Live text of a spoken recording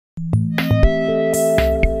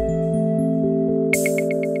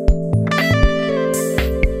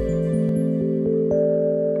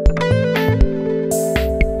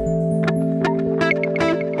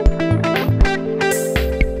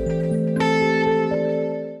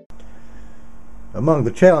Among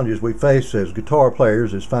the challenges we face as guitar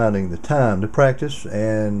players is finding the time to practice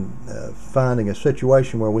and finding a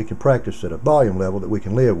situation where we can practice at a volume level that we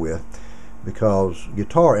can live with, because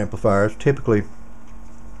guitar amplifiers typically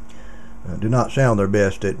do not sound their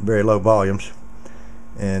best at very low volumes,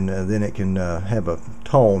 and then it can have a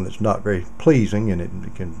tone that's not very pleasing, and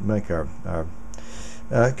it can make our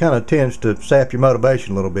kind of tends to sap your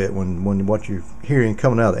motivation a little bit when what you're hearing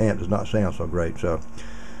coming out of the amp does not sound so great. So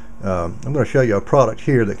I'm going to show you a product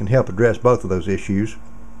here that can help address both of those issues.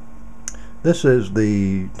 This is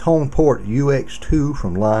the Toneport UX2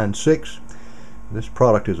 from Line 6. This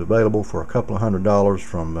product is available for a couple of $100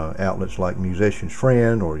 from outlets like Musician's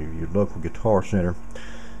Friend or your local guitar center,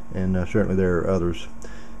 and certainly there are others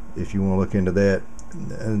if you want to look into that.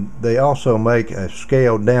 And they also make a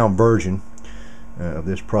scaled down version of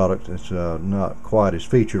this product. It's not quite as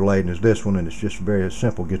feature laden as this one, and it's just a very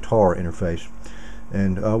simple guitar interface.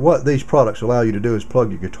 And what these products allow you to do is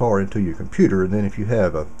plug your guitar into your computer, and then if you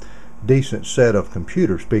have a decent set of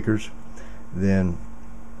computer speakers, then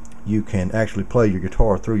you can actually play your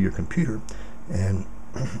guitar through your computer. And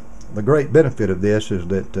the great benefit of this is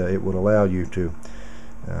that it would allow you to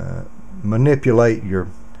manipulate your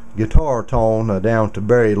guitar tone down to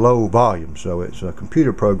very low volume. So it's a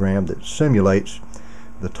computer program that simulates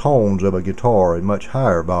the tones of a guitar at much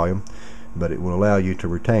higher volume, but it will allow you to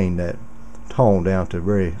retain that tone down to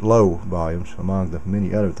very low volumes, among the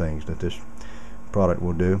many other things that this product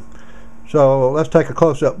will do. So let's take a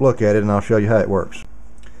close-up look at it, and I'll show you how it works.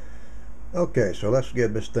 Okay, so let's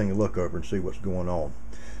give this thing a look over and see what's going on.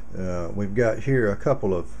 We've got here a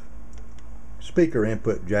couple of speaker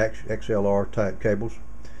input jacks, XLR type cables,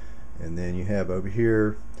 and then you have over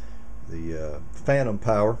here the phantom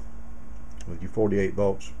power with your 48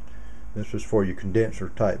 volts. This is for your condenser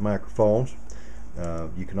type microphones.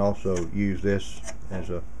 You can also use this as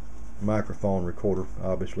a microphone recorder,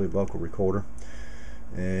 obviously a vocal recorder.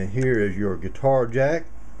 And here is your guitar jack.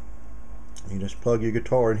 You just plug your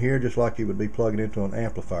guitar in here just like you would be plugging into an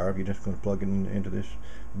amplifier. You're just going to plug it into this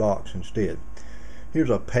box instead. Here's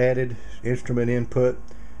a padded instrument input.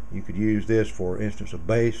 You could use this, for instance, a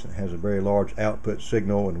bass that has a very large output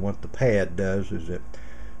signal, and what the pad does is it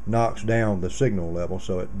knocks down the signal level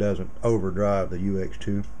so it doesn't overdrive the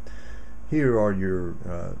UX2. Here are your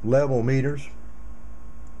level meters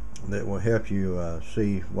that will help you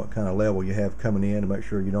see what kind of level you have coming in to make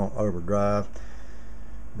sure you don't overdrive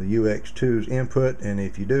the UX2's input, and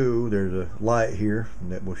if you do, there's a light here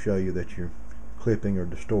that will show you that you're clipping or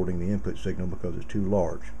distorting the input signal because it's too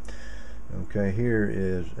large. Okay, here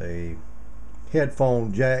is a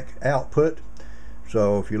headphone jack output.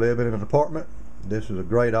 So if you live in an apartment, this is a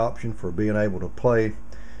great option for being able to play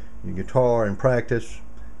your guitar and practice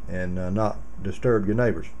and not disturb your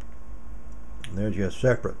neighbors. There's your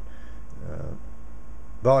separate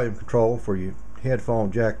volume control for your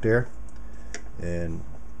headphone jack there, and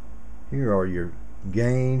here are your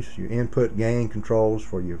gains, your input gain controls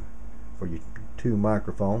for your two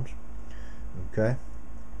microphones. Okay,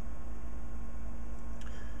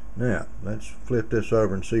 now let's flip this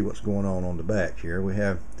over and see what's going on the back here. We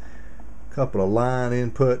have a couple of line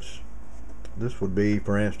inputs. This would be,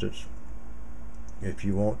 for instance, if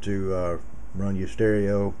you want to run your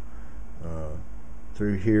stereo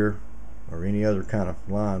through here, or any other kind of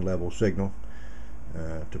line level signal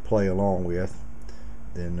to play along with,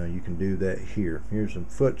 then you can do that here. Here's some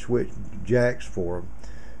foot switch jacks for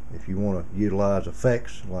if you want to utilize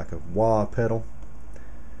effects like a wah pedal.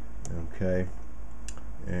 Okay,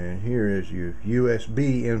 and here is your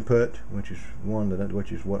USB input, which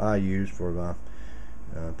is what I use for my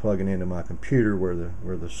plugging into my computer,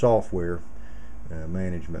 where the software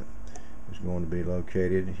management is going to be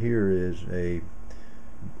located. Here is a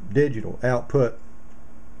digital output.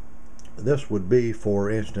 This would be,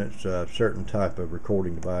 for instance, certain type of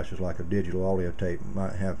recording devices like a digital audio tape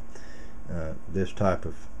might have this type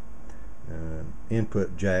of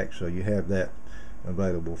input jack, so you have that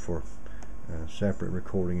available for separate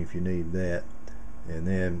recording if you need that. And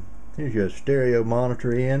then here's your stereo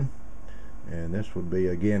monitor in, and this would be,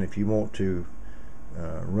 again, if you want to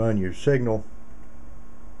run your signal,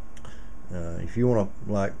 if you want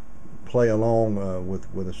to like play along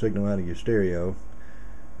with a signal out of your stereo,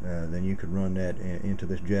 then you could run that into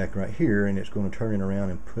this jack right here, and it's going to turn it around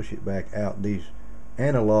and push it back out these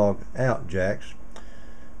analog out jacks.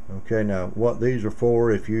 Okay, now what these are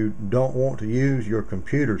for, if you don't want to use your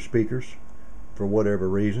computer speakers for whatever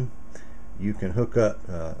reason, you can hook up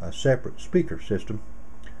a separate speaker system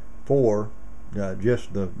for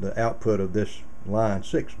just the output of this line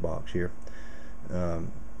 6 box here.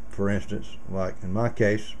 For instance, like in my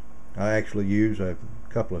case, I actually use a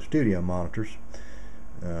couple of studio monitors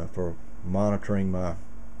for monitoring my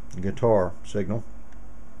guitar signal.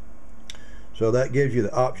 So that gives you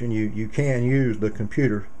the option. You can use the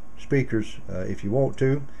computer speakers if you want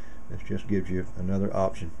to. This just gives you another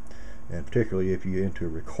option, and particularly if you're into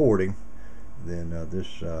recording, then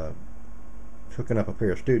hooking up a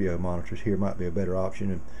pair of studio monitors here might be a better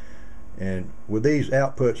option. And with these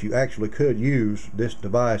outputs, you actually could use this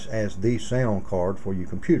device as the sound card for your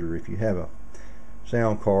computer. If you have a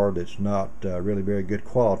sound card that's not really very good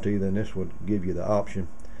quality, then this would give you the option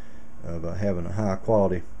of having a high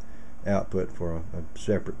quality output for a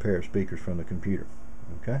separate pair of speakers from the computer.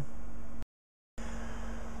 Okay.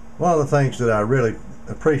 One of the things that I really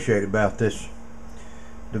appreciate about this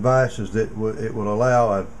device is that it will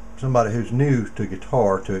allow somebody who's new to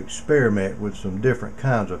guitar to experiment with some different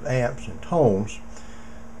kinds of amps and tones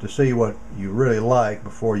to see what you really like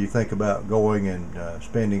before you think about going and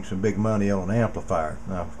spending some big money on an amplifier.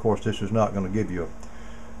 Now, of course, this is not going to give you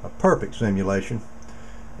a perfect simulation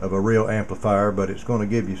of a real amplifier, but it's going to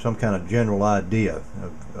give you some kind of general idea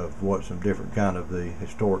of what some different kind of the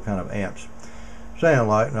historic kind of amps sound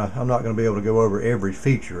like. Now, I'm not going to be able to go over every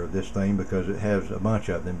feature of this thing because it has a bunch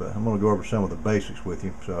of them, but I'm going to go over some of the basics with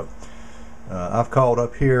you. So I've called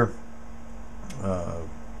up here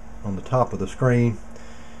on the top of the screen,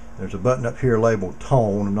 there's a button up here labeled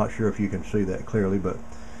Tone. I'm not sure if you can see that clearly, but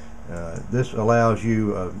this allows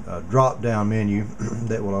you a drop down menu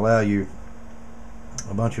that will allow you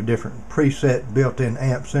a bunch of different preset built-in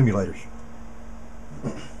amp simulators.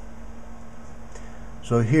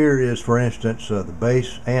 So here is, for instance, the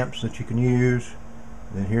bass amps that you can use.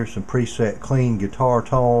 Then here's some preset clean guitar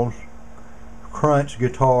tones, crunch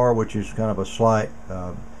guitar, which is kind of a slight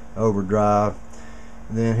overdrive.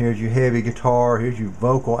 And then here's your heavy guitar. Here's your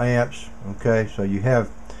vocal amps. Okay, so you have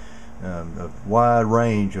a wide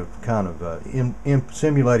range of kind of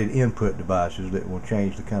simulated input devices that will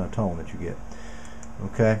change the kind of tone that you get.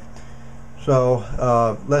 Okay, so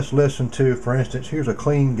let's listen to, for instance, here's a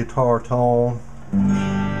clean guitar tone. Let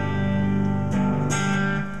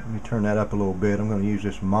me turn that up a little bit. I'm going to use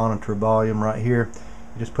this monitor volume right here.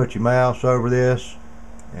 You just put your mouse over this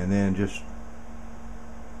and then just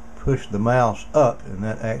push the mouse up, and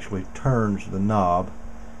that actually turns the knob,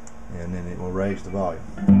 and then it will raise the volume.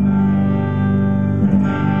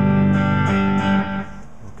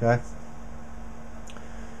 Okay.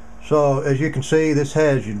 So as you can see, this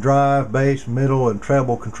has your drive, bass, middle, and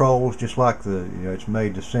treble controls, just like it's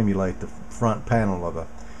made to simulate the front panel of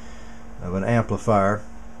an amplifier.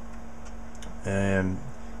 And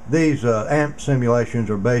these amp simulations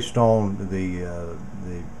are based on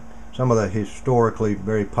some of the historically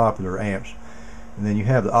very popular amps. And then you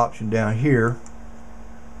have the option down here.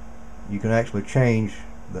 You can actually change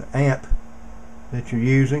the amp that you're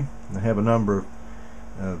using. They have a number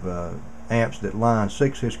of amps that Line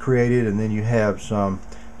 6 has created, and then you have some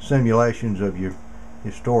simulations of your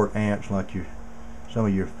historic amps, like some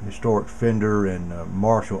of your historic Fender and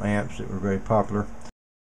Marshall amps that were very popular.